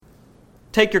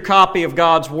Take your copy of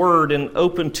God's Word and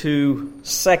open to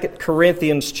 2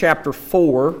 Corinthians chapter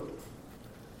 4.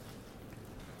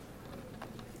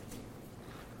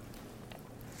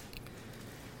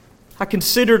 I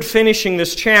considered finishing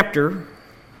this chapter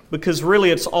because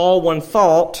really it's all one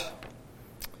thought.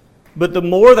 But the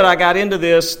more that I got into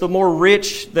this, the more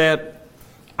rich that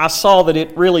I saw that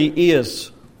it really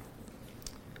is.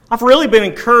 I've really been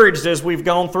encouraged as we've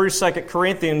gone through 2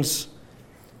 Corinthians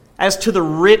as to the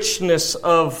richness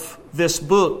of this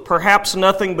book. Perhaps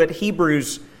nothing but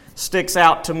Hebrews sticks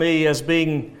out to me as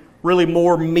being really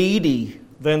more meaty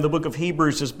than the book of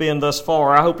Hebrews has been thus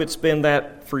far. I hope it's been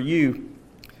that for you.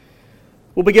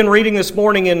 We'll begin reading this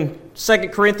morning in 2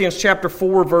 Corinthians chapter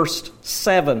 4, verse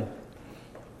 7.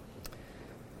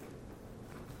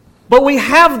 But we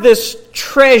have this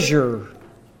treasure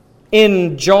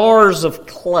in jars of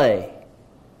clay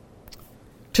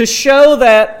to show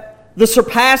that the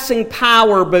surpassing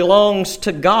power belongs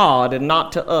to God and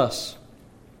not to us.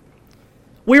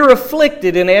 We are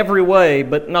afflicted in every way,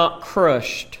 but not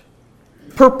crushed.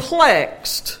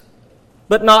 Perplexed,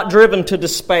 but not driven to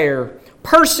despair.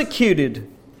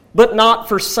 Persecuted, but not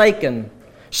forsaken.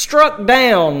 Struck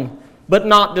down, but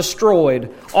not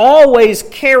destroyed. Always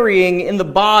carrying in the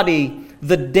body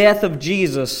the death of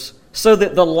Jesus, so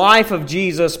that the life of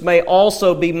Jesus may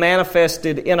also be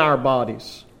manifested in our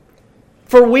bodies.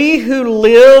 For we who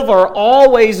live are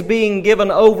always being given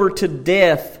over to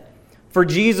death for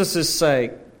Jesus'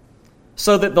 sake,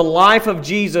 so that the life of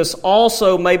Jesus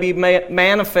also may be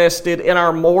manifested in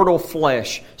our mortal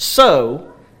flesh.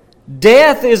 So,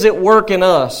 death is at work in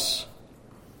us,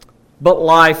 but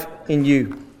life in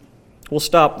you. We'll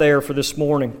stop there for this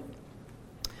morning.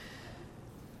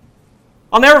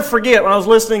 I'll never forget when I was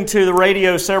listening to the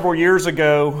radio several years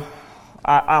ago,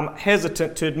 I'm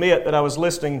hesitant to admit that I was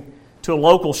listening to a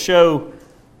local show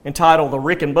entitled The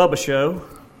Rick and Bubba Show.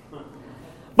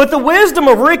 But the wisdom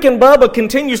of Rick and Bubba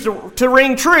continues to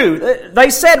ring true.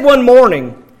 They said one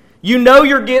morning, you know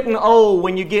you're getting old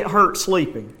when you get hurt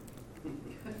sleeping.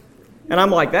 And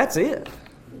I'm like, that's it.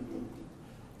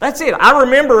 That's it. I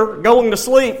remember going to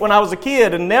sleep when I was a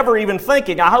kid and never even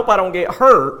thinking, I hope I don't get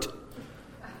hurt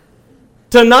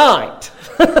tonight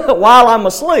while I'm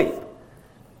asleep.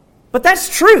 But that's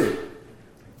true.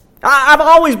 I've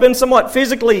always been somewhat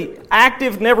physically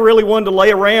active, never really wanted to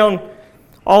lay around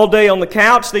all day on the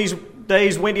couch. These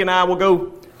days, Wendy and I will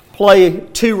go play a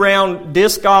 2-round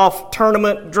disc golf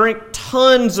tournament, drink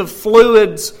tons of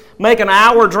fluids, make an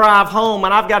hour drive home,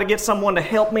 and I've got to get someone to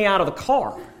help me out of the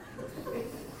car.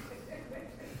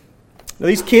 Now,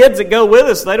 these kids that go with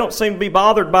us, they don't seem to be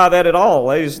bothered by that at all.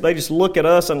 They just look at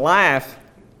us and laugh.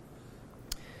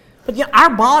 But yeah,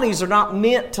 our bodies are not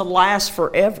meant to last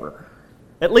forever.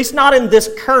 At least not in this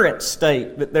current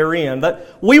state that they're in. That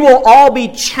we will all be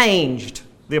changed,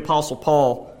 the Apostle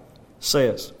Paul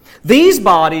says. These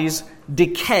bodies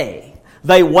decay.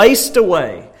 They waste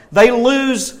away. They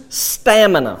lose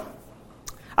stamina.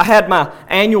 I had my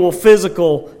annual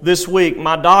physical this week.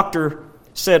 My doctor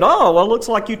said, oh, well, it looks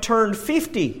like you turned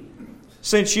 50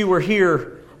 since you were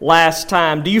here last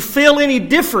time. Do you feel any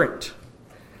different?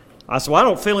 I said, well, I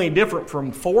don't feel any different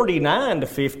from 49 to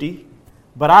 50.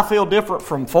 But I feel different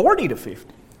from 40 to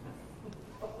 50.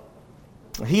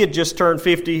 He had just turned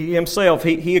 50 himself.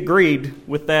 He agreed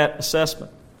with that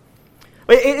assessment.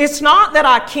 It's not that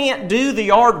I can't do the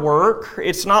yard work.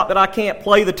 It's not that I can't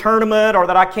play the tournament or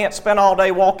that I can't spend all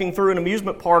day walking through an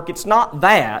amusement park. It's not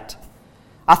that.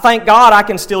 I thank God I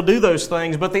can still do those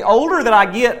things. But the older that I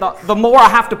get, the more I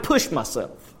have to push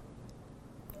myself.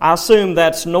 I assume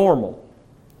that's normal.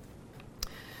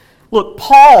 Look,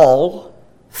 Paul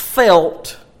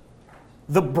felt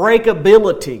the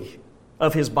breakability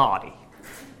of his body,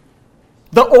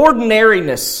 the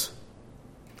ordinariness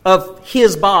of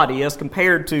his body as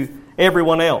compared to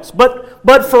everyone else.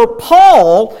 But for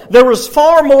Paul, there was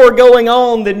far more going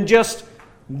on than just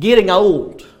getting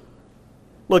old.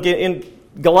 Look, in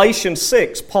Galatians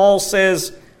 6, Paul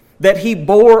says that he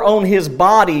bore on his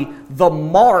body the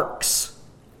marks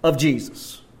of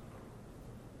Jesus.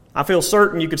 I feel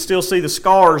certain you could still see the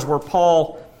scars where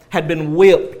Paul had been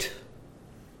whipped.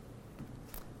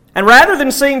 And rather than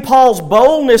seeing Paul's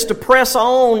boldness to press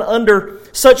on under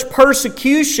such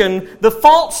persecution, the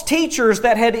false teachers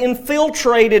that had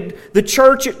infiltrated the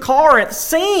church at Corinth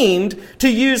seemed to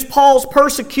use Paul's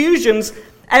persecutions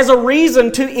as a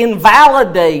reason to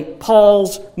invalidate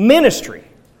Paul's ministry.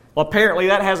 Well, apparently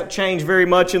that hasn't changed very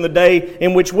much in the day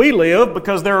in which we live,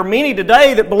 because there are many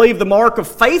today that believe the mark of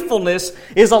faithfulness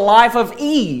is a life of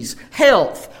ease,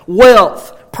 health,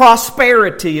 wealth,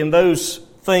 prosperity, and those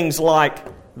things like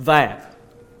that.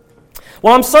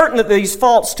 Well, I'm certain that these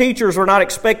false teachers were not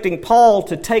expecting Paul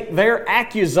to take their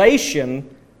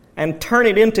accusation and turn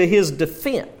it into his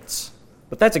defense.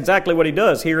 But that's exactly what he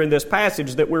does here in this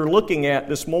passage that we're looking at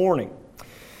this morning.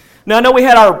 Now, I know we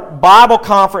had our Bible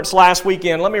conference last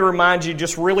weekend. Let me remind you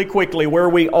just really quickly where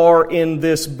we are in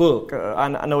this book. I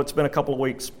know it's been a couple of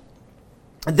weeks.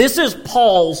 This is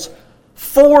Paul's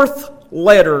fourth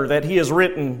letter that he has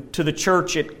written to the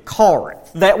church at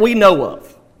Corinth that we know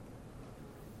of.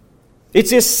 It's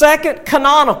his second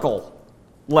canonical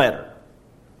letter.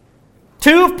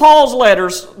 Two of Paul's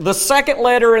letters, the second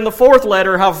letter and the fourth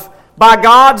letter, have, by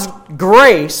God's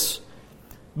grace,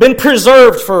 been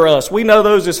preserved for us. We know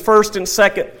those as 1st and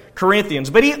 2nd Corinthians.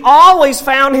 But he always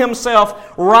found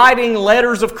himself writing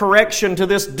letters of correction to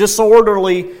this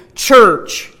disorderly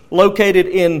church located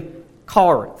in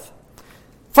Corinth.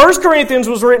 1 Corinthians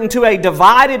was written to a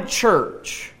divided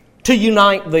church to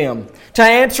unite them, to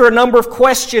answer a number of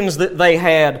questions that they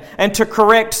had, and to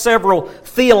correct several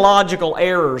theological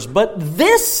errors. But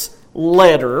this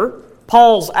letter,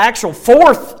 Paul's actual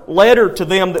fourth letter to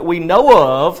them that we know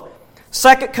of,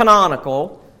 second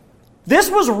canonical,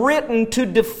 this was written to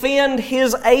defend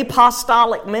his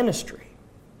apostolic ministry.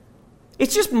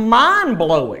 It's just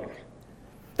mind-blowing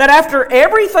that after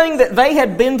everything that they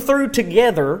had been through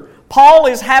together, Paul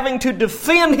is having to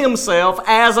defend himself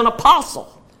as an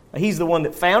apostle. He's the one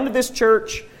that founded this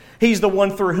church. He's the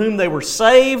one through whom they were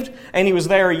saved, and he was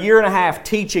there a year and a half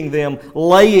teaching them,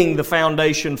 laying the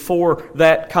foundation for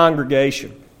that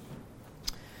congregation.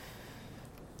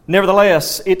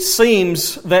 Nevertheless, it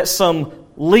seems that some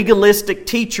legalistic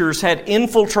teachers had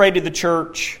infiltrated the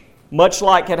church, much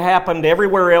like had happened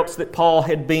everywhere else that Paul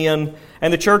had been,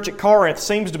 and the church at Corinth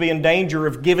seems to be in danger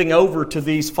of giving over to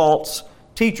these false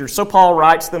teachers. So Paul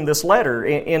writes them this letter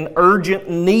in urgent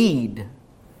need.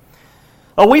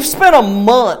 We've spent a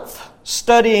month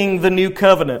studying the New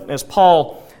Covenant as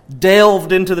Paul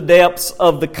delved into the depths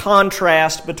of the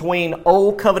contrast between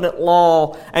Old Covenant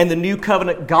law and the New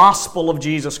Covenant gospel of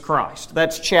Jesus Christ.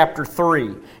 That's chapter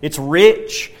 3. It's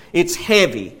rich, it's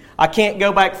heavy. I can't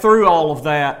go back through all of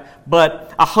that,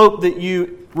 but I hope that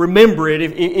you remember it.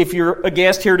 If you're a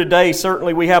guest here today,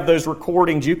 certainly we have those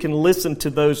recordings. You can listen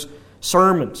to those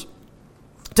sermons.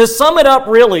 To sum it up,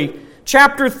 really,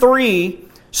 chapter 3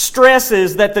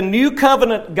 stresses that the New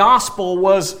Covenant gospel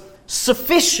was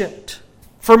sufficient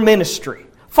for ministry,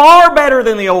 far better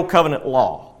than the Old Covenant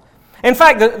law. In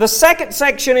fact, the second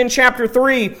section in chapter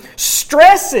 3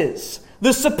 stresses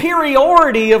the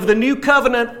superiority of the New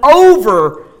Covenant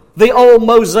over the Old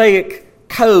Mosaic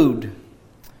Code.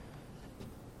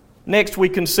 Next, we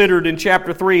considered in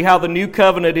chapter 3 how the New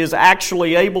Covenant is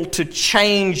actually able to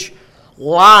change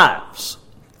lives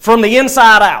from the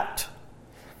inside out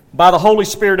by the Holy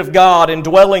Spirit of God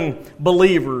indwelling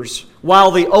believers,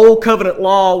 while the Old Covenant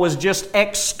law was just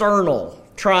external,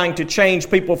 trying to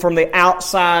change people from the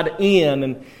outside in,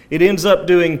 and it ends up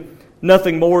doing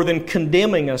nothing more than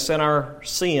condemning us in our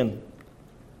sin.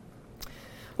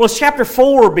 Well, as chapter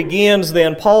 4 begins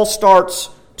then, Paul starts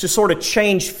to sort of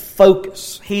change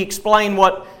focus. He explained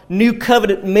what New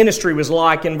Covenant ministry was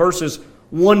like in verses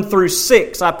 1 through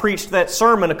 6. I preached that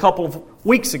sermon a couple of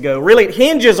weeks ago. Really, it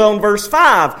hinges on verse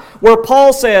 5, where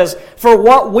Paul says, "For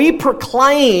what we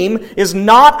proclaim is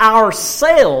not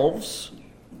ourselves,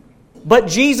 but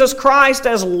Jesus Christ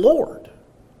as Lord,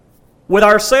 with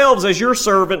ourselves as your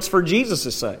servants for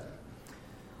Jesus' sake."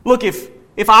 Look,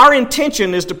 if our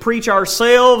intention is to preach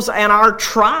ourselves and our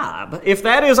tribe, if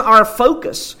that is our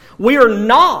focus, we are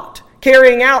not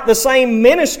carrying out the same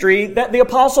ministry that the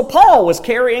Apostle Paul was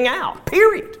carrying out,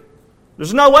 period.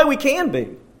 There's no way we can be.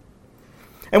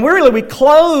 And we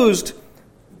closed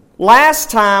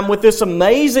last time with this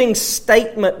amazing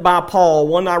statement by Paul,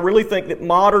 one I really think that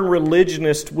modern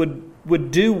religionists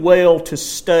would do well to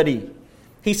study.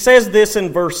 He says this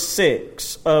in verse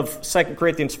 6 of 2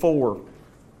 Corinthians 4.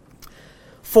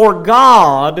 "For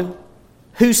God,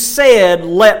 who said,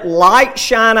 'Let light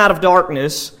shine out of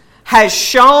darkness,' has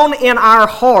shone in our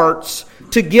hearts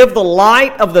to give the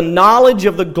light of the knowledge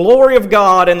of the glory of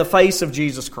God in the face of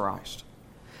Jesus Christ."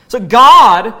 So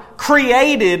God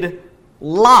created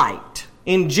light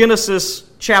in Genesis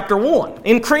chapter 1,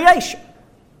 in creation.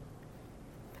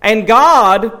 And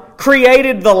God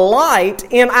created the light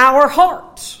in our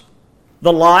hearts,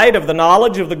 the light of the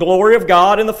knowledge of the glory of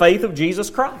God in the faith of Jesus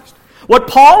Christ. What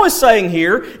Paul is saying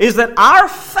here is that our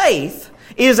faith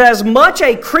is as much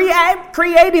a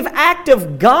creative act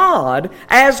of God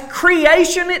as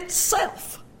creation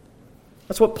itself.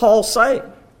 That's what Paul's saying.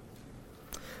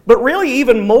 But really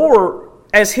even more,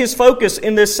 as his focus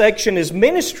in this section is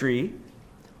ministry,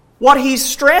 what he's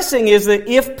stressing is that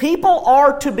if people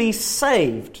are to be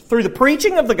saved through the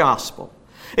preaching of the gospel,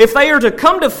 if they are to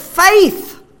come to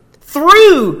faith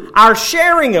through our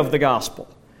sharing of the gospel,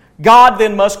 God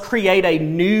then must create a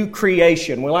new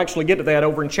creation. We'll actually get to that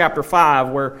over in chapter 5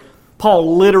 where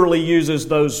Paul literally uses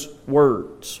those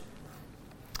words.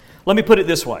 Let me put it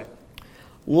this way.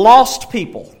 Lost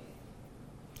people,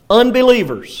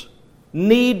 unbelievers,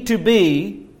 need to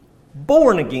be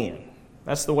born again.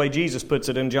 That's the way Jesus puts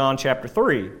it in John chapter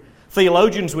 3.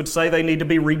 Theologians would say they need to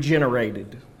be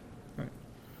regenerated.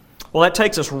 Well, that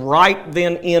takes us right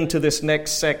then into this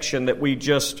next section that we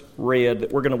just read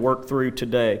that we're going to work through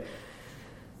today.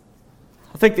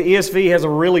 I think the ESV has a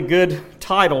really good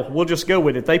title. We'll just go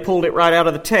with it. They pulled it right out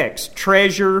of the text.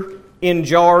 Treasure in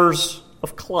jars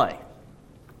of clay.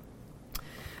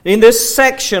 In this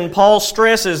section, Paul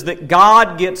stresses that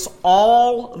God gets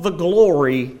all the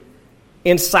glory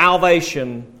in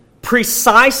salvation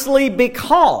precisely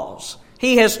because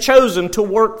He has chosen to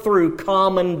work through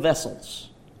common vessels.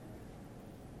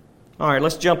 All right,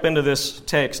 let's jump into this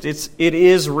text. It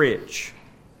is rich.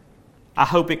 I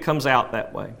hope it comes out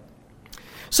that way.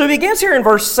 So he begins here in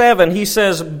verse 7. He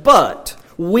says, "But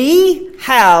we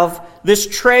have this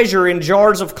treasure in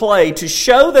jars of clay to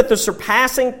show that the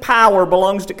surpassing power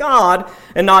belongs to God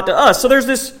and not to us." So there's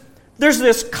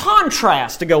this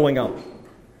contrast going on.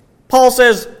 Paul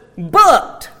says,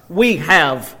 "But we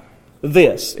have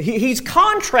this." He's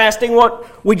contrasting what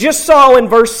we just saw in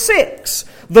verse 6.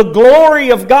 The glory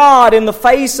of God in the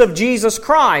face of Jesus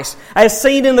Christ as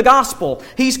seen in the gospel.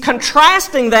 He's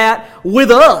contrasting that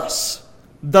with us,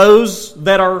 those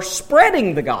that are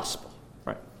spreading the gospel.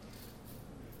 Right?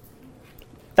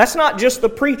 That's not just the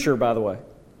preacher, by the way.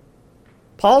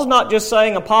 Paul's not just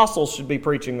saying apostles should be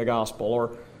preaching the gospel,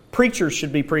 or preachers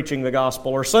should be preaching the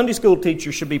gospel, or Sunday school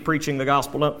teachers should be preaching the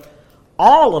gospel. No,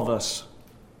 all of us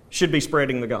should be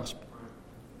spreading the gospel.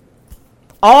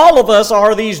 All of us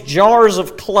are these jars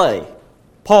of clay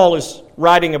Paul is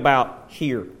writing about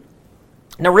here.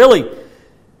 Now really,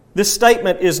 this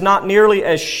statement is not nearly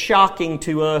as shocking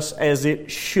to us as it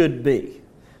should be.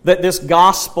 That this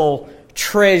gospel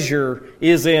treasure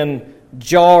is in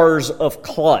jars of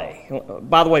clay.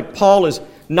 By the way, Paul is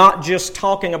not just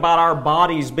talking about our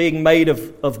bodies being made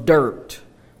of dirt.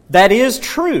 That is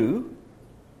true.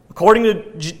 According to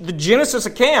the Genesis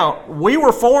account, we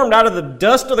were formed out of the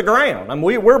dust of the ground. I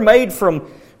mean, we're made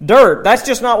from dirt. That's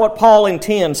just not what Paul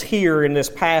intends here in this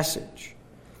passage.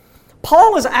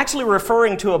 Paul is actually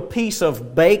referring to a piece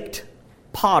of baked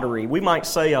pottery. We might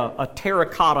say a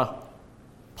terracotta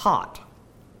pot.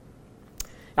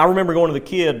 I remember going to the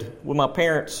kid with my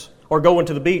parents, or going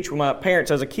to the beach with my parents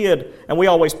as a kid, and we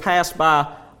always passed by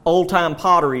old-time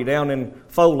pottery down in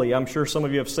Foley. I'm sure some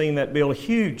of you have seen that building.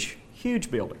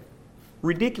 Huge building.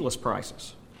 Ridiculous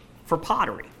prices for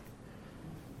pottery.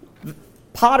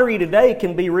 Pottery today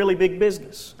can be really big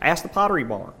business. Ask the Pottery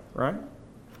Barn, right?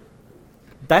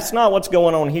 That's not what's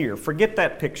going on here. Forget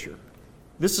that picture.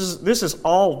 This is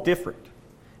all different.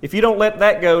 If you don't let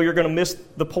that go, you're going to miss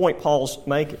the point Paul's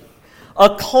making.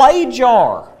 A clay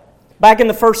jar back in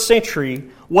the first century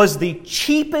was the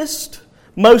cheapest,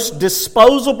 most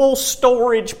disposable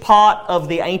storage pot of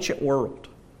the ancient world.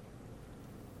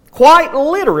 Quite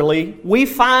literally, we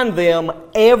find them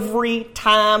every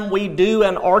time we do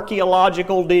an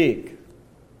archaeological dig.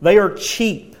 They are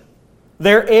cheap.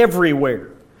 They're everywhere.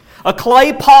 A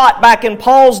clay pot back in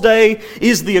Paul's day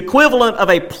is the equivalent of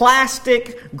a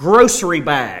plastic grocery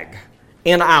bag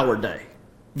in our day.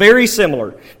 Very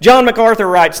similar. John MacArthur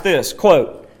writes this,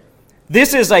 quote,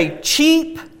 "This is a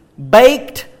cheap,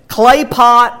 baked clay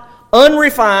pot,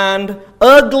 unrefined,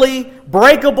 ugly,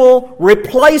 breakable,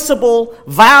 replaceable,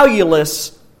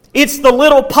 valueless. It's the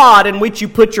little pot in which you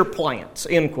put your plants,"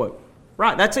 end quote.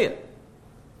 Right, that's it.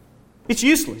 It's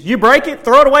useless. You break it,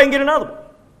 throw it away, and get another one.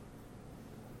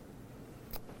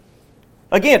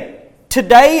 Again,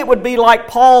 today it would be like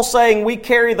Paul saying we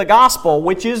carry the gospel,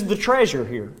 which is the treasure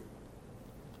here,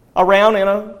 around in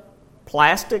a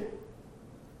plastic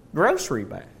grocery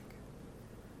bag.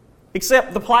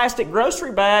 Except the plastic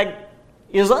grocery bag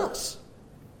is us.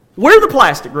 We're the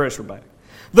plastic grocery bag.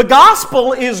 The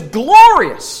gospel is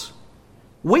glorious.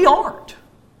 We aren't.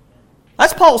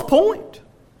 That's Paul's point.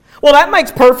 Well, that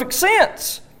makes perfect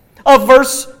sense of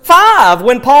verse 5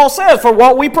 when Paul says, "For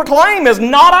what we proclaim is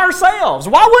not ourselves."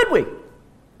 Why would we?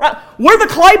 Right? We're the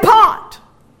clay pot.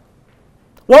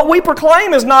 What we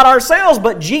proclaim is not ourselves,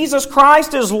 but Jesus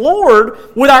Christ is Lord,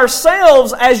 with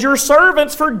ourselves as your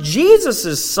servants for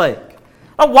Jesus' sake.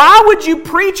 Now, why would you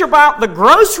preach about the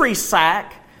grocery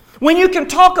sack when you can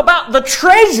talk about the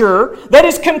treasure that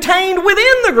is contained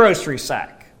within the grocery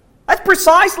sack? That's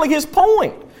precisely his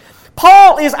point.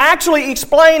 Paul is actually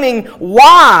explaining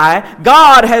why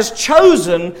God has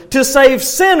chosen to save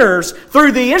sinners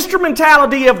through the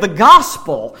instrumentality of the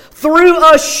gospel, through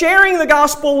us sharing the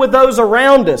gospel with those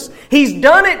around us. He's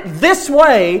done it this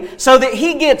way so that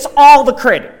he gets all the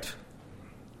credit.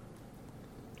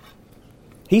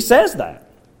 He says that.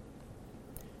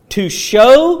 To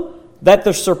show that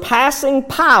the surpassing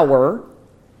power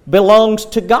belongs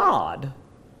to God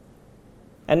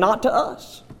and not to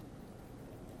us.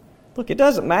 Look, it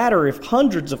doesn't matter if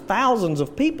hundreds of thousands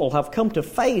of people have come to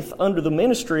faith under the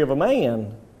ministry of a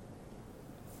man.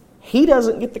 He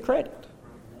doesn't get the credit.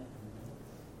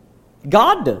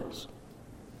 God does.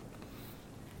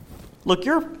 Look,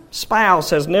 your spouse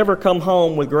has never come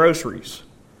home with groceries,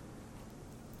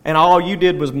 and all you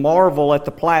did was marvel at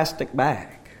the plastic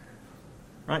bag.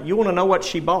 Right? You want to know what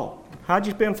she bought. How'd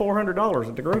you spend $400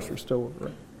 at the grocery store?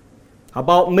 Right? I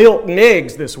bought milk and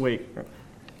eggs this week.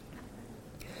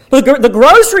 The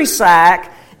grocery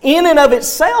sack, in and of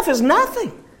itself, is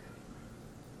nothing.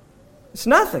 It's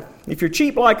nothing. If you're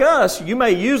cheap like us, you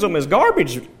may use them as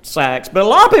garbage sacks, but a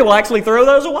lot of people actually throw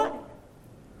those away.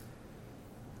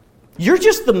 You're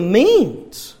just the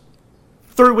means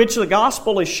through which the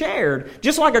gospel is shared,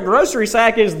 just like a grocery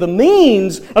sack is the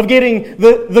means of getting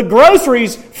the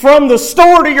groceries from the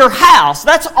store to your house.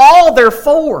 That's all they're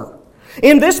for.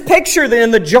 In this picture,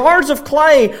 then, the jars of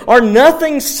clay are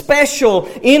nothing special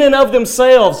in and of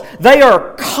themselves. They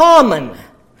are common.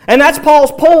 And that's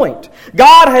Paul's point.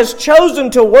 God has chosen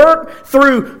to work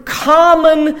through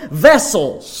common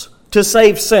vessels to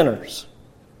save sinners.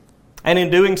 And in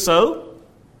doing so,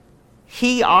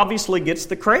 He obviously gets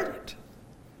the credit.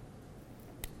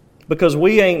 Because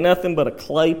we ain't nothing but a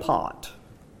clay pot.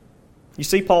 You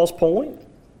see Paul's point?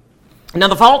 Now,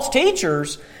 the false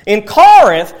teachers in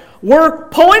Corinth were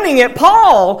pointing at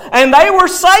Paul, and they were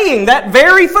saying that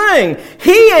very thing.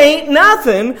 He ain't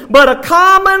nothing but a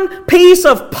common piece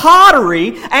of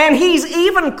pottery, and he's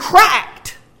even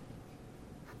cracked.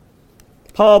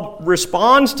 Paul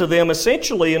responds to them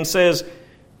essentially and says,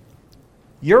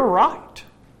 "You're right.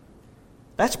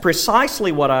 That's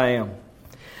precisely what I am."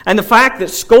 And the fact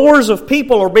that scores of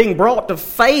people are being brought to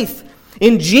faith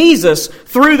in Jesus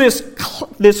through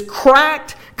this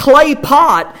cracked clay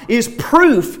pot is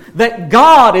proof that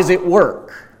God is at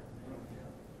work.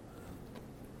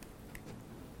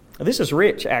 This is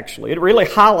rich, actually. It really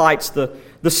highlights the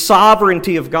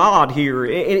sovereignty of God here.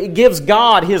 It gives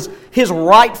God His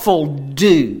rightful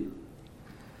due.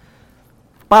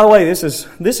 By the way, this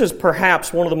is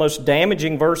perhaps one of the most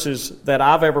damaging verses that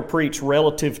I've ever preached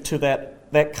relative to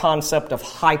that concept of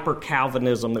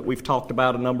hyper-Calvinism that we've talked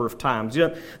about a number of times. You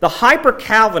know, the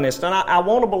hyper-Calvinist, and I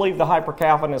want to believe the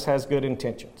hyper-Calvinist has good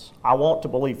intentions. I want to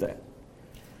believe that.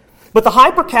 But the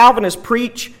hyper-Calvinist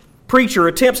preacher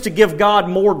attempts to give God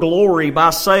more glory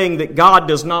by saying that God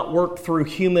does not work through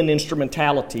human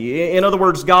instrumentality. In other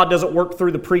words, God doesn't work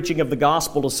through the preaching of the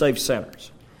gospel to save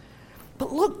sinners.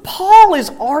 But look, Paul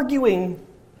is arguing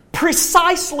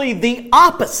precisely the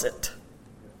opposite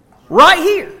right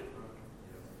here.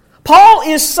 Paul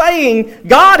is saying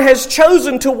God has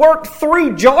chosen to work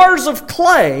through jars of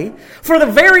clay for the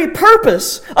very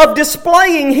purpose of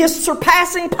displaying His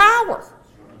surpassing power,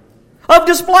 of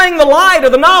displaying the light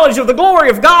of the knowledge of the glory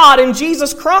of God in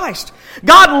Jesus Christ.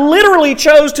 God literally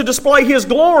chose to display His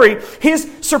glory, His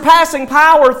surpassing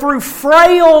power through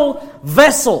frail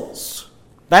vessels.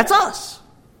 That's us.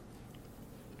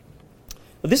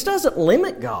 But this doesn't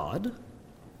limit God.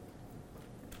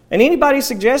 And anybody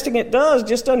suggesting it does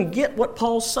just doesn't get what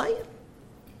Paul's saying.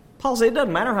 Paul said it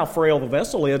doesn't matter how frail the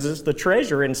vessel is, it's the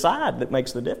treasure inside that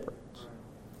makes the difference.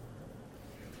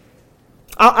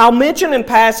 I'll mention in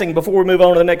passing before we move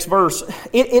on to the next verse,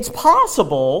 it's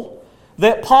possible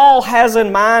that Paul has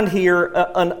in mind here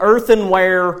an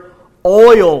earthenware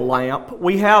oil lamp.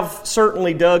 We have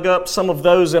certainly dug up some of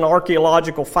those in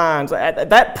archaeological finds.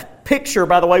 That picture,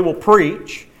 by the way, will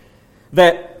preach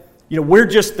that we're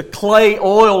just the clay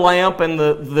oil lamp and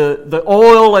the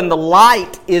oil and the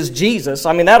light is Jesus.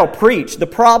 I mean, that'll preach. The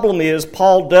problem is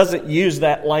Paul doesn't use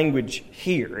that language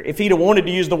here. If he'd have wanted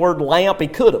to use the word lamp, he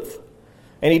could have.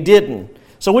 And he didn't.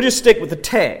 So we'll just stick with the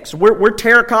text. We're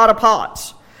terracotta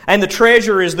pots. And the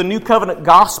treasure is the New Covenant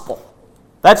gospel.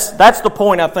 That's the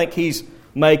point I think he's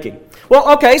making.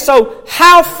 Well, okay, so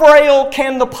how frail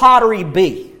can the pottery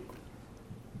be?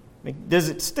 Does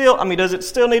it still need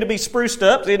to be spruced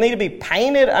up? Does it need to be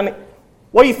painted? I mean,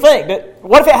 what do you think?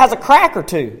 What if it has a crack or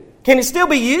two? Can it still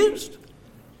be used?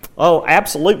 Oh,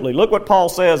 absolutely. Look what Paul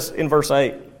says in verse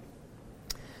 8.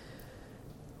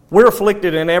 We're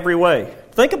afflicted in every way.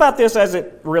 Think about this as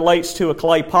it relates to a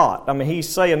clay pot. I mean, he's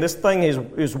saying this thing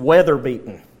is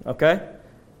weather-beaten, okay?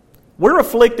 We're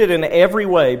afflicted in every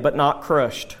way, but not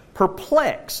crushed.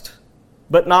 Perplexed,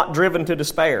 but not driven to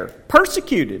despair.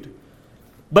 Persecuted,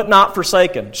 but not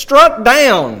forsaken. Struck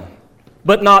down,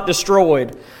 but not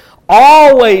destroyed.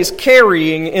 Always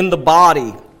carrying in the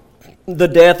body the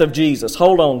death of Jesus.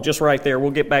 Hold on, just right there.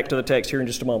 We'll get back to the text here in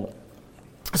just a moment.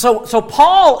 So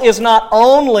Paul is not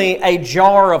only a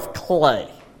jar of clay.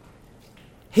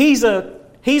 He's a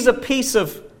piece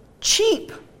of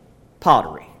cheap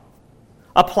pottery,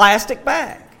 a plastic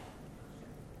bag.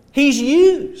 He's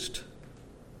used.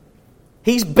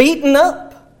 He's beaten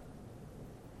up.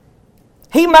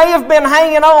 He may have been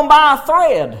hanging on by a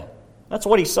thread. That's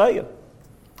what he's saying.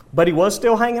 But he was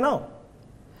still hanging on.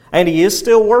 And he is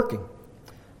still working.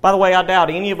 By the way, I doubt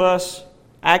any of us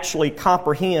actually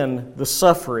comprehend the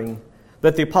suffering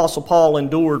that the Apostle Paul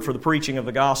endured for the preaching of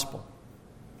the gospel.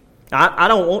 I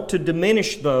don't want to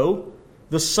diminish, though,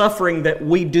 the suffering that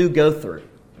we do go through.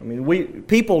 I mean,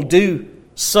 people do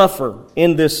suffer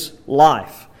in this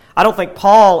life. I don't think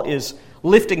Paul is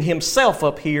lifting himself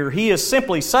up here. He is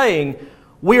simply saying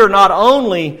we are not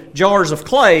only jars of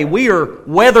clay, we are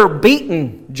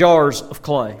weather-beaten jars of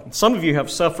clay. Some of you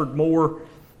have suffered more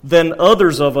than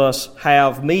others of us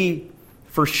have. Me,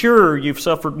 for sure, you've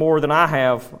suffered more than I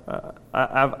have.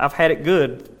 I've had it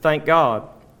good, thank God.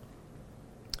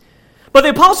 But the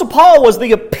Apostle Paul was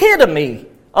the epitome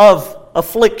of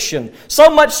affliction. So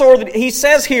much so that he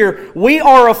says here, we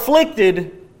are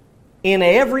afflicted in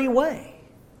every way.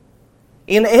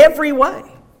 In every way.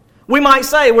 We might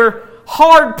say we're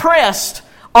hard-pressed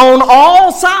on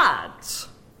all sides.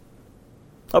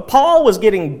 Paul was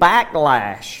getting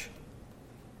backlash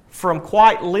from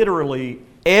quite literally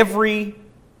every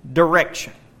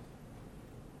direction.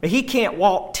 He can't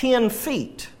walk 10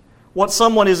 feet what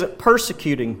someone isn't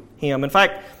persecuting him. In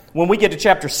fact, when we get to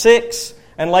chapter 6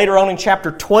 and later on in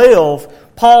chapter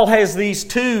 12, Paul has these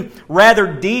two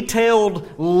rather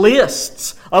detailed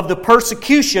lists of the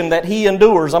persecution that he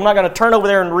endures. I'm not going to turn over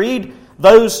there and read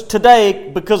those today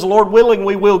because, Lord willing,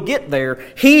 we will get there.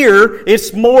 Here,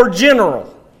 it's more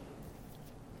general.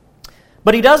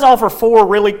 But he does offer four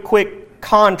really quick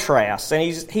contrasts, and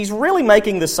he's really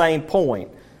making the same point.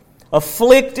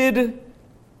 Afflicted,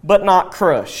 but not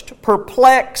crushed.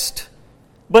 Perplexed,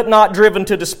 but not driven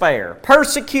to despair.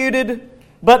 Persecuted,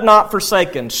 but not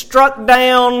forsaken. Struck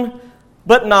down,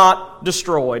 but not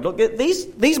destroyed. Look,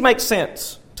 these make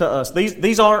sense to us.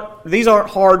 These aren't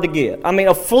hard to get. I mean,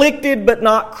 afflicted, but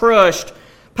not crushed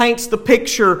paints the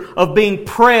picture of being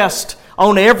pressed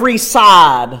on every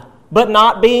side, but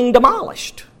not being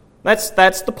demolished. That's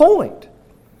the point.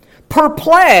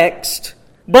 Perplexed,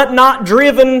 but not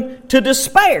driven to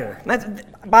despair.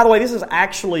 By the way, this is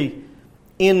actually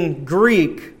in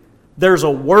Greek. There's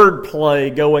a word play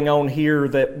going on here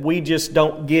that we just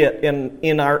don't get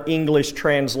in our English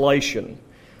translation.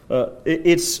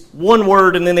 It's one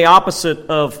word and then the opposite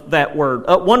of that word.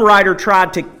 One writer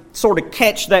tried to sort of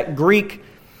catch that Greek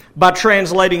by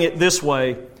translating it this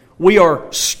way. We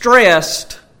are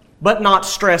stressed, but not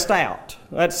stressed out.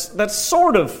 That's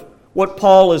sort of what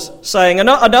Paul is saying.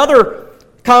 Another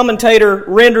commentator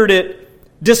rendered it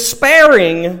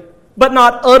despairing, but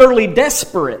not utterly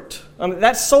desperate. I mean,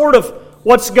 that's sort of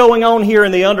what's going on here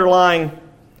in the underlying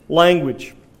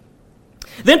language.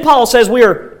 Then Paul says we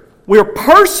are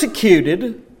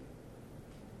persecuted,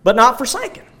 but not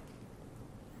forsaken.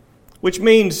 Which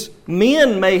means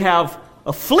men may have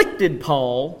afflicted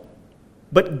Paul,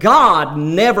 but God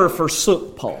never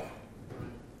forsook Paul.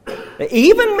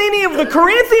 Even many of the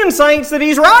Corinthian saints that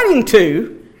he's writing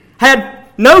to had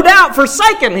no doubt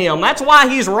forsaken him. That's why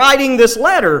he's writing this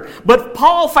letter. But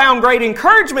Paul found great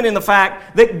encouragement in the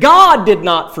fact that God did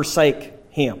not forsake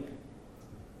him.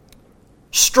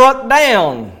 Struck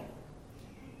down,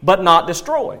 but not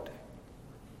destroyed.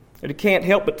 And you can't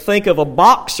help but think of a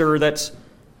boxer that's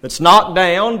knocked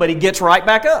down, but he gets right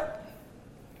back up.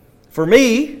 For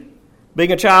me,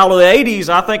 being a child of the 80s,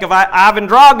 I think of Ivan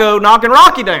Drago knocking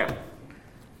Rocky down.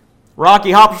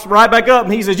 Rocky hops right back up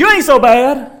and he says, "You ain't so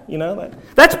bad." You know,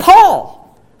 that's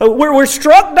Paul. We're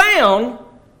struck down,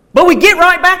 but we get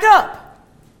right back up.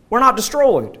 We're not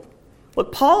destroyed.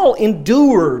 But Paul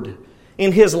endured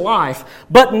in his life,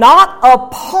 but not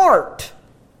apart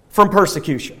from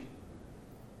persecution.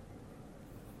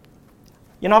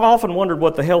 You know, I've often wondered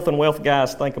what the health and wealth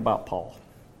guys think about Paul.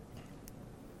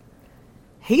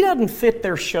 He doesn't fit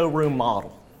their showroom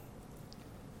model.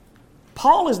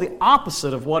 Paul is the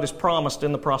opposite of what is promised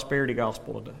in the prosperity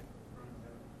gospel today.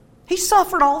 He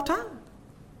suffered all the time.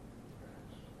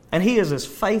 And he is as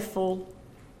faithful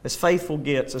as faithful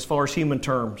gets as far as human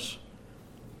terms.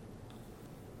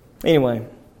 Anyway,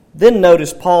 then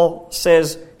notice Paul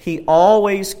says he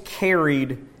always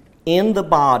carried in the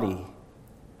body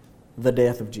the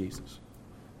death of Jesus.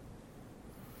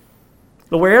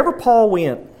 But wherever Paul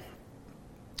went,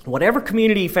 whatever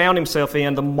community he found himself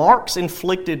in, the marks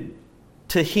inflicted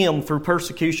to him through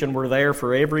persecution were there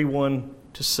for everyone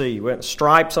to see.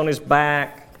 Stripes on his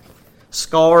back,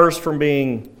 scars from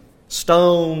being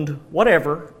stoned,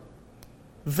 whatever,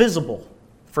 visible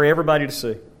for everybody to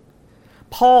see.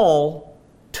 Paul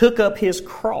took up his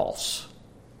cross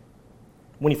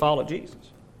when he followed Jesus.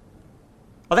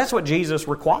 Well, that's what Jesus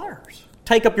requires.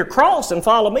 Take up your cross and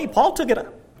follow me. Paul took it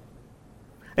up.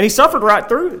 And he suffered right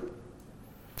through it.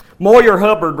 Moyer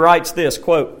Hubbard writes this,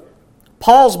 quote,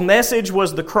 Paul's message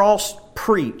was the cross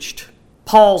preached.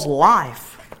 Paul's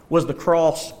life was the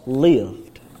cross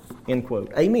lived. End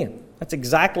quote. Amen. That's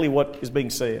exactly what is being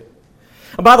said.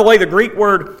 And by the way, the Greek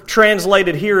word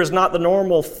translated here is not the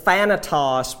normal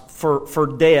thanatos for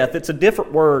death. It's a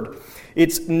different word.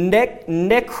 It's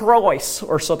nekros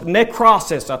or something.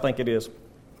 Necrosis, I think it is.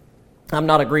 I'm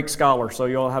not a Greek scholar, so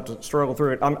you'll have to struggle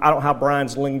through it. I don't have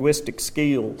Brian's linguistic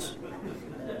skills.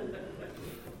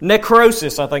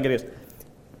 Necrosis, I think it is.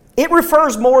 It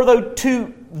refers more, though,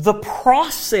 to the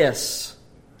process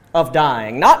of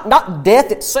dying. Not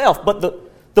death itself, but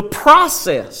the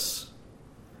process.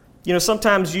 You know,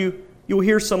 sometimes you'll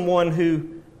hear someone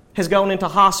who has gone into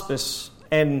hospice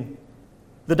and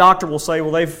the doctor will say,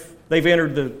 well, they've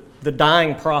entered the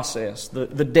dying process, the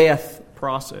death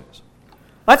process.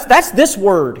 That's this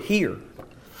word here.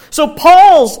 So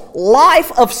Paul's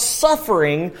life of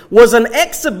suffering was an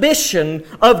exhibition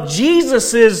of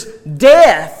Jesus'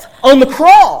 death on the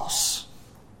cross.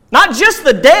 Not just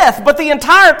the death, but the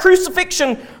entire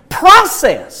crucifixion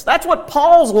process. That's what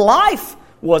Paul's life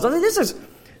was. I mean, this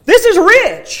is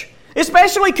rich,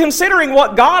 especially considering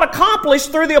what God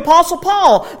accomplished through the Apostle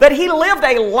Paul, that he lived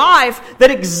a life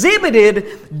that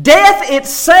exhibited death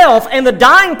itself and the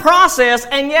dying process,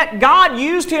 and yet God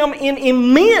used him in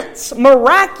immense,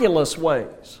 miraculous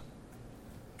ways.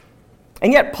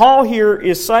 And yet Paul here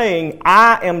is saying,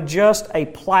 I am just a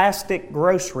plastic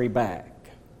grocery bag.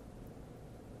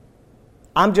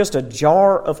 I'm just a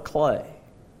jar of clay.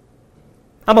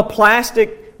 I'm a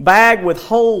plastic bag with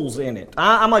holes in it.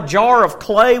 I'm a jar of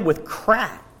clay with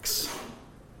cracks.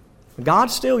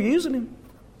 God's still using him.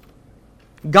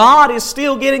 God is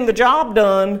still getting the job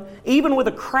done, even with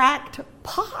a cracked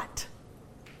pot.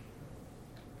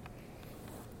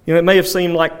 You know, it may have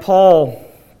seemed like Paul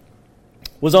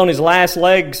was on his last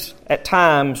legs at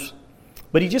times,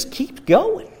 but he just keeps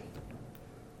going.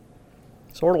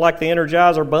 Sort of like the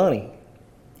Energizer Bunny.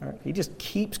 Right? He just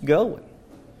keeps going.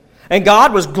 And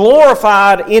God was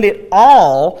glorified in it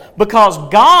all because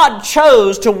God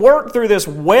chose to work through this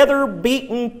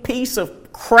weather-beaten piece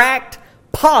of cracked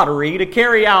pottery to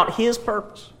carry out His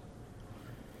purpose.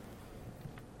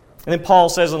 And then Paul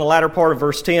says in the latter part of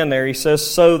verse 10 there, he says,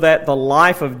 so that the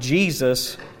life of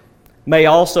Jesus may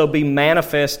also be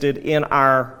manifested in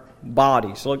our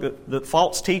bodies. So look, the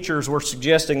false teachers were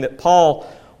suggesting that Paul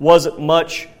wasn't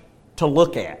much to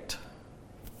look at,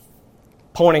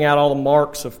 pointing out all the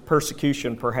marks of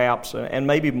persecution perhaps, and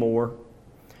maybe more.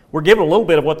 We're given a little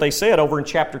bit of what they said over in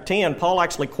chapter 10. Paul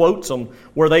actually quotes them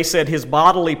where they said his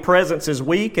bodily presence is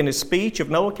weak and his speech of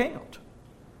no account.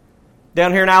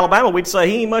 Down here in Alabama, we'd say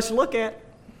he ain't much to look at.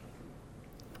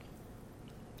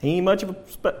 He ain't much of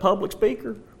a public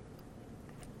speaker.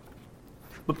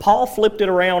 But Paul flipped it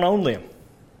around on them.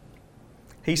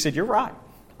 He said, you're right.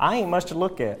 I ain't much to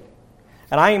look at.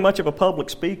 And I ain't much of a public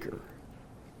speaker.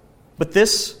 But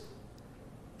this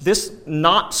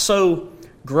not so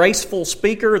graceful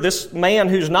speaker, this man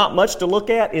who's not much to look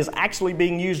at, is actually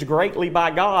being used greatly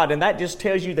by God. And that just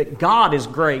tells you that God is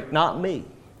great, not me.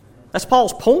 That's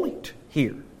Paul's point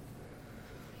here.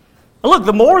 And look,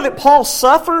 the more that Paul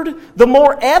suffered, the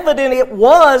more evident it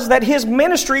was that his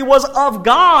ministry was of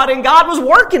God and God was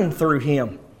working through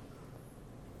him.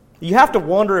 You have to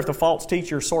wonder if the false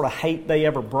teachers sort of hate they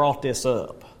ever brought this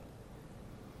up.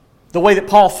 The way that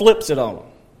Paul flips it on them.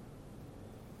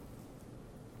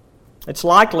 It's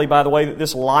likely, by the way, that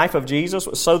this life of Jesus,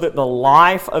 so that the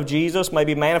life of Jesus may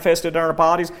be manifested in our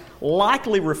bodies,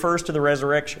 likely refers to the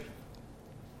resurrection.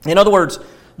 In other words,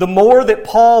 the more that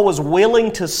Paul was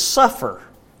willing to suffer,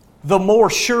 the more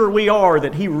sure we are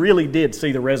that he really did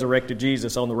see the resurrected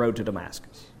Jesus on the road to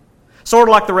Damascus. Sort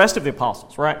of like the rest of the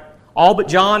apostles, right? All but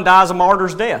John dies a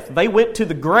martyr's death. They went to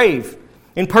the grave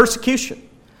in persecution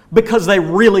because they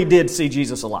really did see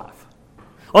Jesus alive.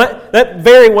 Well, that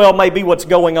very well may be what's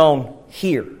going on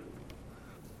here.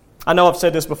 I know I've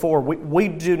said this before. We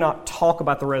do not talk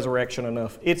about the resurrection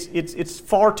enough. It's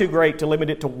far too great to limit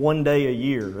it to one day a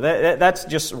year. That's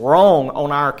just wrong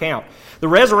on our account. The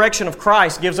resurrection of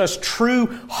Christ gives us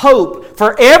true hope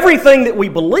for everything that we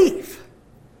believe.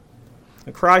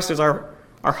 And Christ is our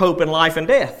hope in life and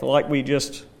death, like we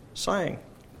just sang.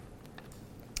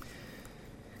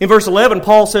 In verse 11,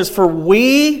 Paul says, "For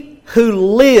we who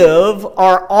live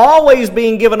are always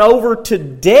being given over to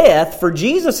death for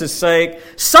Jesus' sake,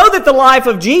 so that the life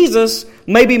of Jesus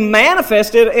may be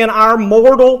manifested in our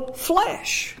mortal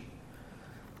flesh."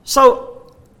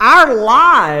 So our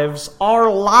lives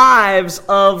are lives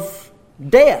of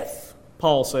death,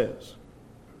 Paul says.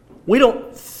 We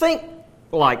don't think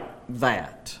like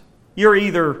that. You're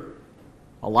either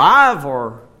alive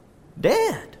or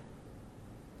dead.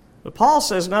 But Paul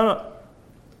says, no,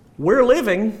 we're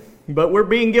living, but we're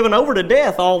being given over to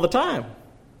death all the time.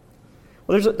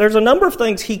 Well, there's a number of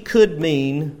things he could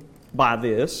mean by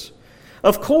this.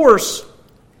 Of course,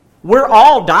 we're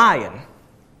all dying.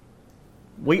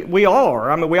 We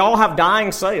are. I mean, we all have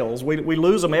dying cells. We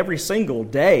lose them every single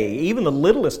day. Even the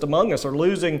littlest among us are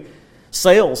losing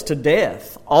cells to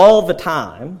death all the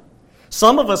time.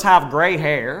 Some of us have gray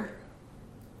hair.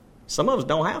 Some of us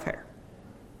don't have hair.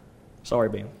 Sorry,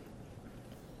 Ben.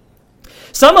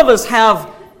 Some of us have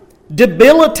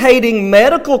debilitating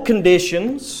medical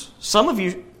conditions. Some of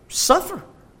you suffer.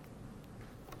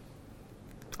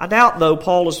 I doubt, though,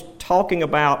 Paul is talking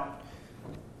about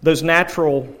those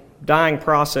natural dying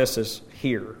processes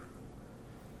here.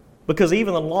 Because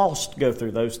even the lost go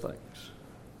through those things.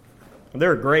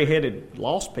 There are gray-headed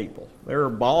lost people. There are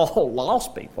bald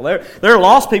lost people. There are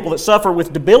lost people that suffer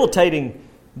with debilitating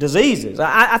diseases.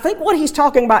 I think what he's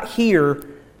talking about here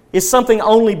is something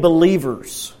only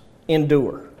believers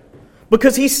endure.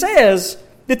 Because he says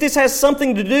that this has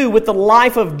something to do with the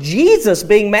life of Jesus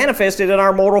being manifested in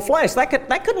our mortal flesh.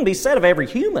 That couldn't be said of every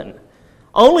human.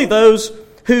 Only those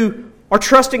who are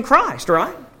trusting Christ,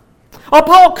 right? Oh,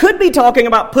 Paul could be talking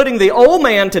about putting the old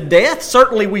man to death.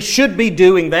 Certainly we should be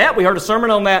doing that. We heard a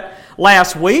sermon on that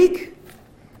last week.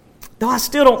 Though I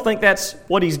still don't think that's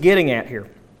what he's getting at here.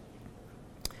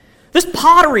 This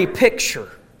pottery picture,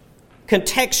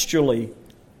 contextually,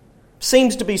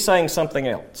 seems to be saying something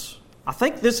else. I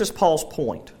think this is Paul's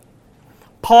point.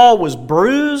 Paul was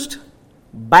bruised,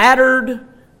 battered,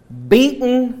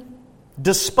 beaten,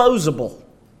 disposable.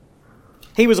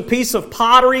 He was a piece of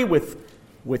pottery with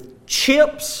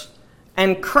chips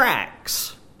and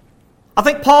cracks. I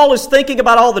think Paul is thinking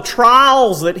about all the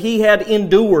trials that he had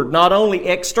endured, not only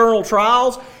external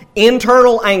trials,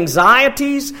 internal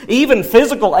anxieties, even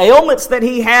physical ailments that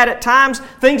he had at times,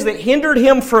 things that hindered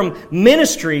him from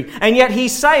ministry, and yet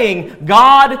he's saying,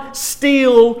 God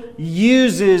still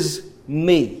uses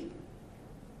me.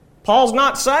 Paul's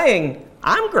not saying,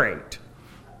 I'm great.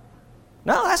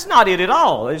 No, that's not it at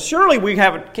all. Surely we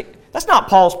haven't... That's not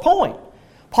Paul's point.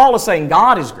 Paul is saying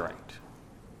God is great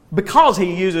because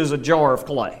he uses a jar of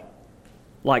clay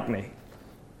like me.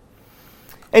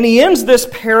 And he ends this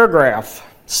paragraph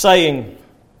saying,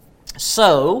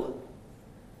 so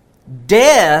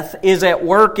death is at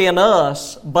work in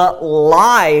us, but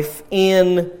life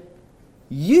in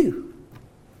you.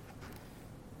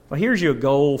 Well, here's your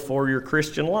goal for your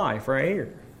Christian life right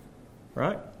here.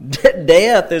 Right?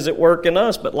 Death is at work in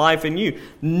us, but life in you.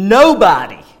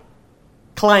 Nobody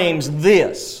claims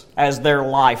this as their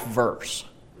life verse.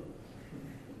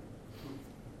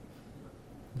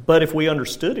 But if we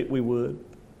understood it, we would.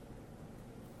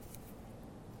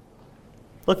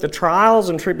 Look, the trials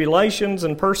and tribulations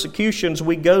and persecutions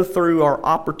we go through are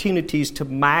opportunities to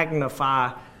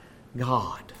magnify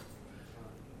God.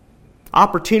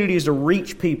 Opportunities to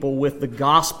reach people with the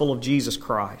gospel of Jesus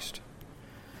Christ.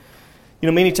 You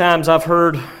know, many times I've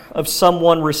heard of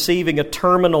someone receiving a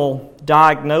terminal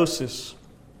diagnosis.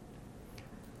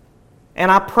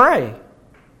 And I pray,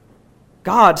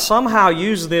 God, somehow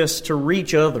use this to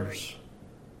reach others.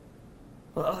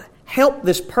 Help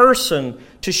this person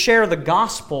to share the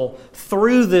gospel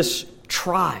through this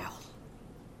trial.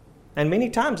 And many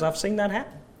times I've seen that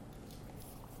happen.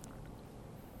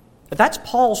 But that's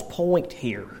Paul's point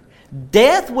here.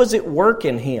 Death was at work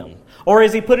in him. Or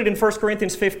as he put it in 1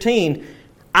 Corinthians 15,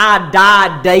 I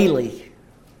die daily.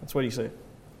 That's what he said.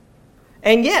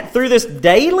 And yet, through this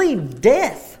daily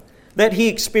death that he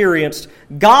experienced,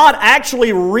 God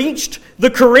actually reached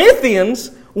the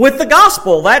Corinthians with the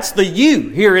gospel. That's the you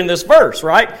here in this verse,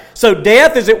 right? So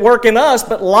death is at work in us,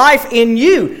 but life in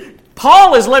you.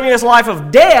 Paul is living this life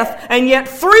of death, and yet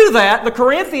through that, the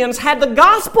Corinthians had the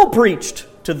gospel preached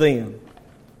to them.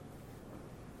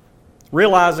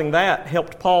 Realizing that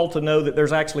helped Paul to know that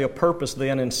there's actually a purpose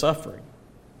then in suffering.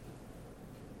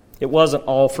 It wasn't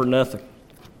all for nothing.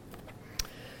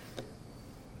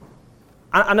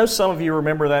 I know some of you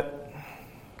remember that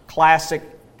classic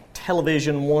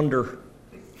television wonder,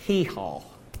 Hee Haw.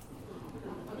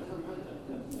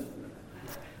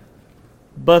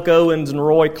 Buck Owens and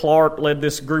Roy Clark led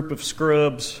this group of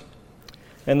scrubs,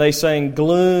 and they sang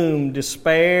gloom,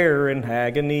 despair, and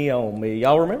agony on me.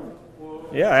 Y'all remember?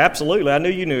 Yeah, absolutely. I knew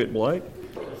you knew it, Blake.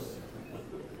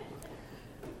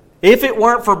 If it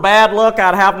weren't for bad luck,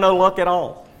 I'd have no luck at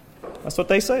all. That's what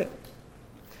they said.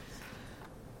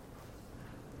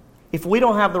 If we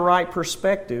don't have the right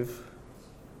perspective,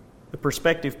 the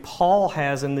perspective Paul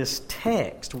has in this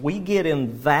text, we get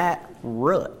in that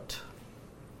rut.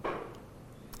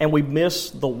 And we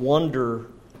miss the wonder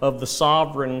of the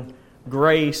sovereign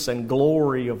grace and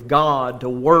glory of God to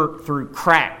work through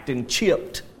cracked and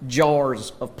chipped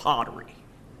jars of pottery.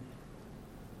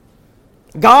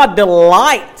 God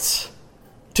delights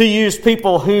to use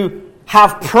people who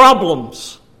have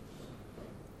problems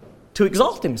to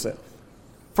exalt Himself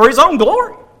for His own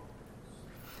glory.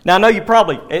 Now, I know you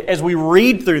probably, as we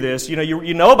read through this,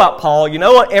 you know about Paul, you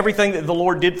know everything that the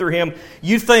Lord did through him.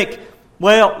 You think,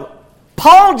 well,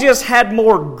 Paul just had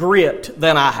more grit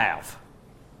than I have.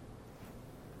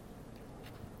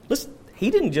 Listen, he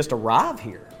didn't just arrive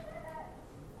here.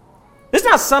 This is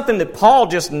not something that Paul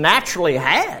just naturally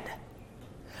had.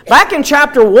 Back in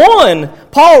chapter 1,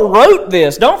 Paul wrote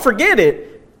this. Don't forget it.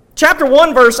 Chapter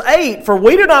 1, verse 8, "For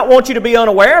we do not want you to be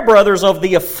unaware, brothers, of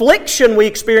the affliction we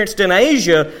experienced in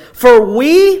Asia, for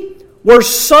we were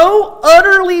so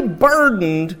utterly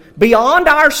burdened beyond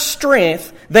our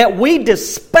strength that we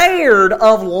despaired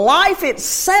of life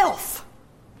itself."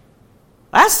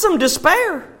 That's some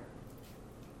despair.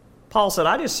 Paul said,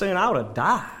 I just soon I would have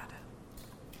died.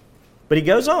 But he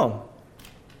goes on.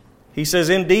 He says,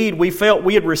 "Indeed, we felt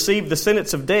we had received the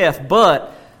sentence of death,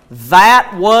 but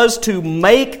that was to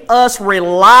make us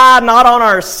rely not on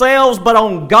ourselves, but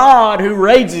on God who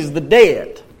raises the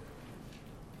dead."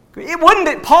 It wasn't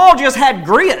that Paul just had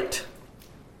grit.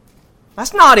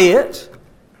 That's not it.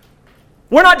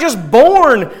 We're not just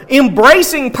born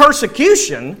embracing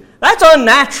persecution. That's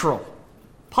unnatural.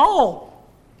 Paul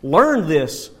learned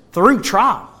this through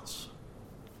trials.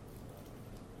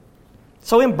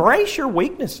 So embrace your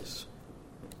weaknesses.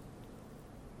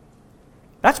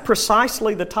 That's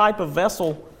precisely the type of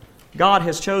vessel God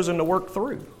has chosen to work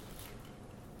through.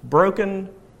 Broken,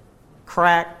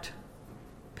 cracked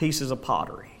pieces of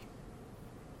pottery.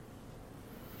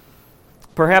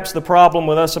 Perhaps the problem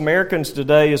with us Americans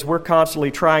today is we're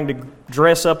constantly trying to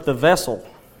dress up the vessel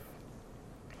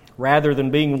rather than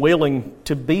being willing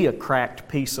to be a cracked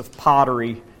piece of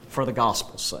pottery for the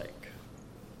gospel's sake.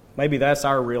 Maybe that's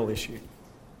our real issue.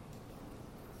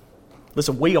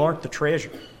 Listen, we aren't the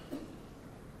treasure.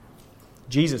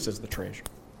 Jesus is the treasure.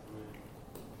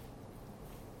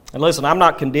 And listen, I'm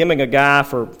not condemning a guy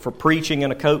for preaching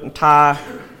in a coat and tie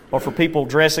or for people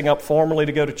dressing up formally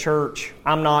to go to church.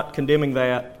 I'm not condemning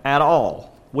that at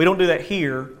all. We don't do that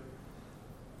here.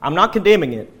 I'm not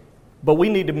condemning it, but we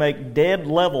need to make dead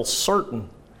level certain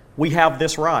we have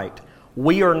this right.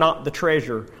 We are not the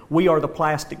treasure. We are the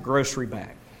plastic grocery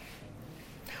bag.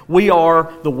 We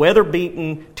are the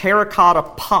weather-beaten terracotta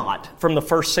pot from the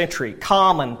first century.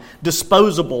 Common,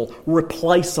 disposable,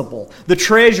 replaceable. The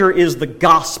treasure is the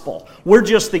gospel. We're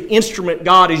just the instrument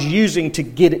God is using to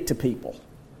get it to people.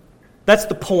 That's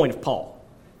the point of Paul.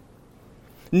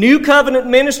 New covenant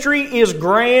ministry is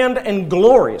grand and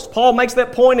glorious. Paul makes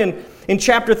that point in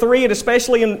chapter 3 and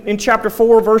especially in chapter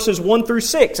 4, verses 1 through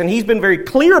 6. And he's been very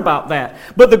clear about that.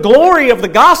 But the glory of the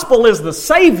gospel is the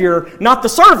Savior, not the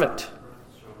servant.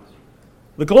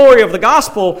 The glory of the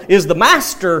gospel is the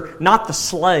master, not the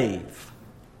slave.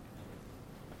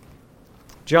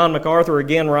 John MacArthur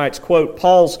again writes, quote,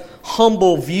 "Paul's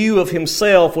humble view of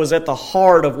himself was at the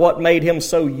heart of what made him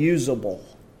so usable."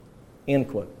 End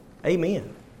quote.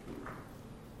 Amen.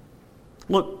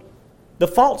 Look, the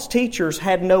false teachers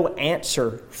had no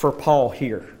answer for Paul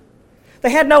here. They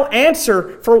had no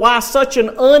answer for why such an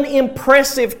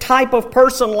unimpressive type of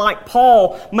person like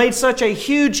Paul made such a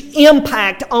huge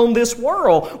impact on this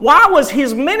world. Why was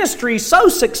his ministry so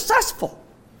successful?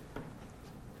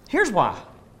 Here's why.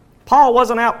 Paul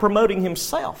wasn't out promoting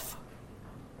himself.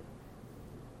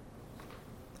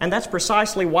 And that's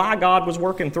precisely why God was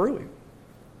working through him.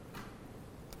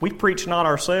 We preach not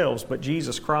ourselves, but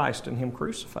Jesus Christ and Him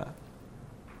crucified.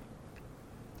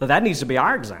 So that needs to be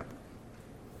our example.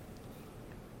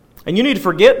 And you need to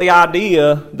forget the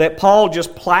idea that Paul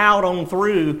just plowed on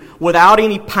through without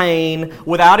any pain,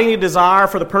 without any desire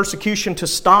for the persecution to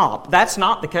stop. That's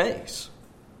not the case.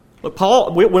 Look,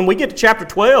 Paul, when we get to chapter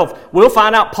 12, we'll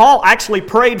find out Paul actually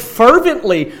prayed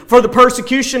fervently for the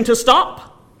persecution to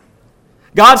stop.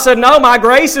 God said, no, my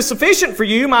grace is sufficient for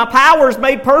you. My power is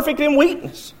made perfect in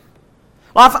weakness.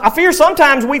 Well, I fear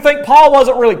sometimes we think Paul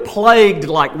wasn't really plagued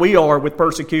like we are with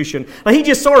persecution. He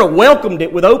just sort of welcomed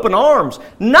it with open arms.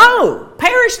 No,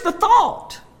 perish the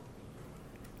thought.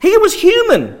 He was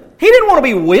human. He didn't want to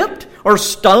be whipped or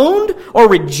stoned or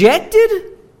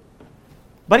rejected.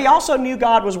 But he also knew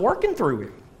God was working through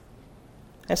him.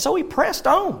 And so he pressed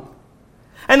on.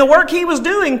 And the work he was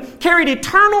doing carried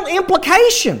eternal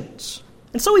implications.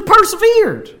 And so he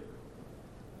persevered.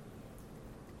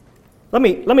 Let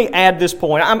me add this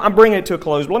point. I'm bringing it to a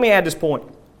close, but let me add this point.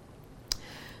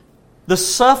 The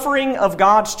suffering of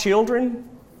God's children,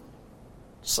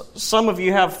 some of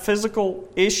you have physical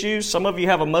issues, some of you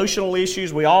have emotional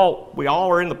issues. We all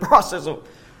are in the process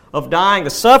of dying. The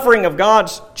suffering of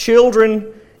God's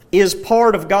children is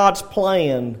part of God's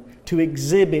plan to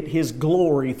exhibit His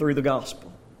glory through the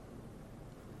gospel.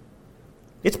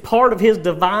 It's part of His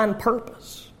divine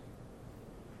purpose.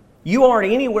 You aren't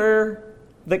anywhere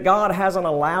that God hasn't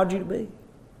allowed you to be.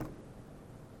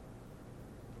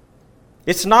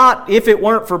 It's not, if it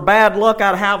weren't for bad luck,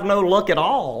 I'd have no luck at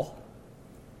all.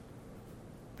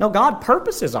 No, God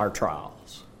purposes our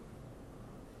trials.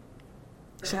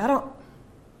 See, I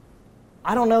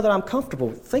don't know that I'm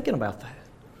comfortable thinking about that.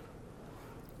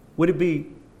 Would it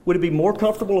be more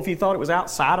comfortable if you thought it was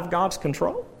outside of God's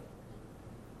control?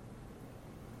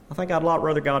 I think I'd a lot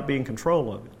rather God be in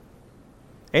control of it.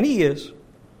 And He is.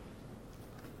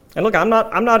 And look, I'm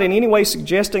not in any way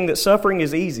suggesting that suffering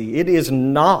is easy. It is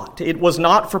not. It was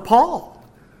not for Paul.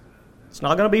 It's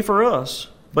not going to be for us.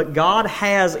 But God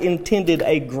has intended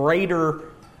a greater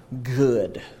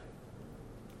good.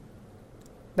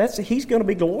 He's going to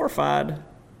be glorified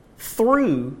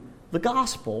through the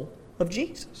gospel of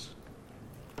Jesus.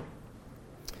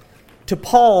 To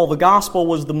Paul, the gospel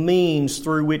was the means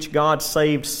through which God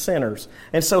saved sinners.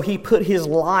 And so he put his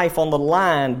life on the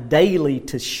line daily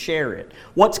to share it.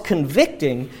 What's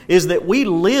convicting is that we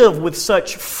live with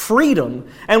such freedom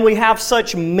and we have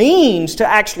such means to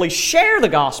actually share the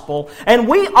gospel, and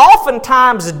we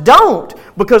oftentimes don't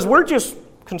because we're just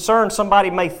concerned somebody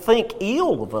may think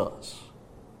ill of us.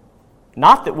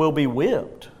 Not that we'll be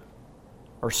whipped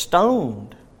or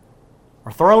stoned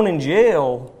or thrown in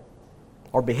jail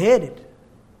or beheaded.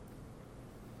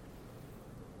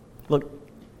 Look,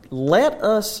 let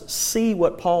us see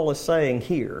what Paul is saying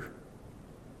here.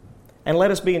 And let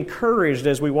us be encouraged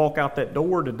as we walk out that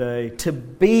door today to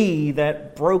be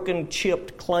that broken,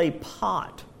 chipped clay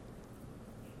pot.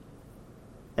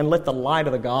 And let the light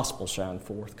of the gospel shine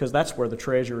forth, because that's where the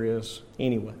treasure is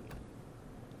anyway.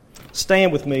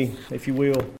 Stand with me, if you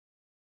will.